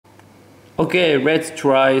Okay, let's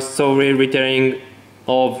try story retelling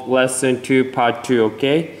of lesson 2 part 2,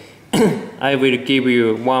 okay? I will give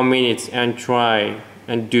you 1 minute and try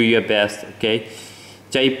and do your best, okay?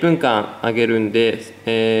 じゃあ1分間あげるんで、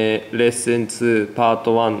レッスン2パー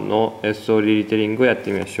ト1のストーリーリテリングをやっ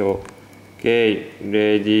てみましょう。Okay,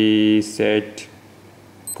 ready, set,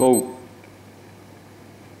 go!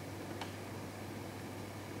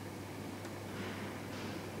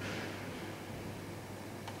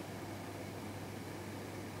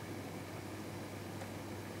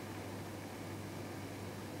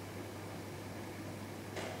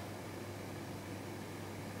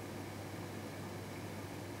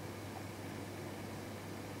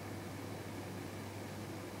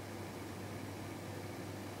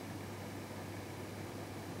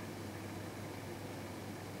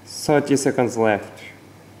 Thirty seconds left.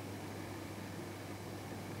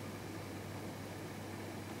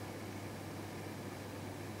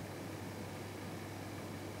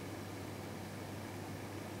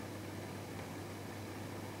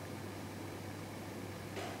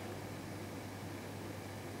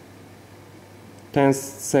 Ten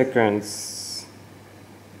seconds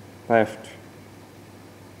left.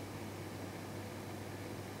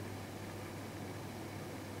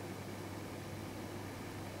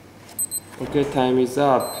 Okay, time is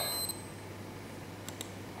up.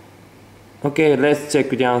 Okay, let's check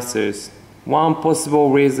the answers. One possible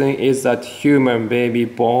reason is that humans may be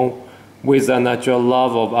born with a natural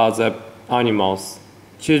love of other animals.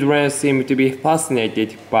 Children seem to be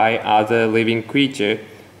fascinated by other living creatures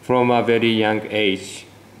from a very young age.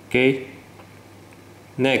 Okay?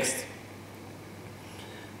 Next,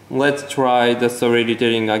 let's try the story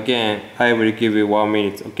retelling again. I will give you 1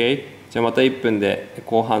 minute, okay? じゃあまた1分で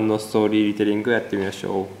後半のストーリーリテリングやってみまし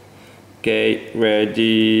ょう。Okay,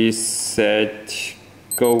 ready, set,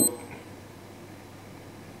 go!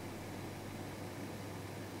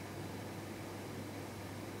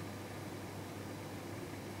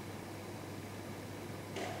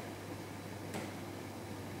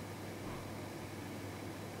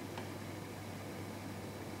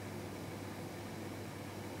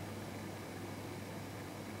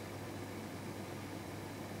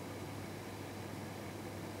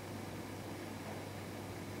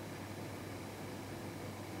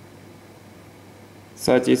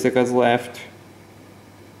 Thirty seconds left.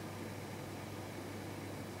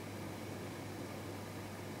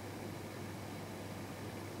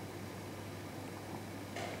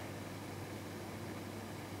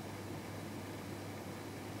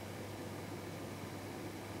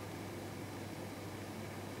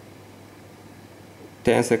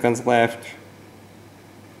 Ten seconds left.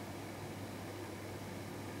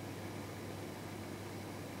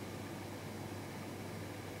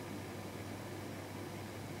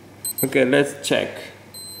 Okay, let's check.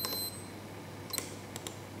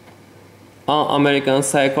 An American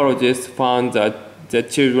psychologist found that the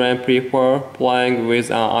children prefer playing with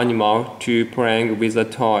an animal to playing with a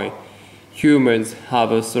toy. Humans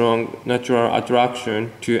have a strong natural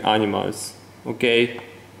attraction to animals. Okay,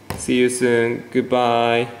 see you soon.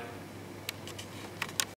 Goodbye.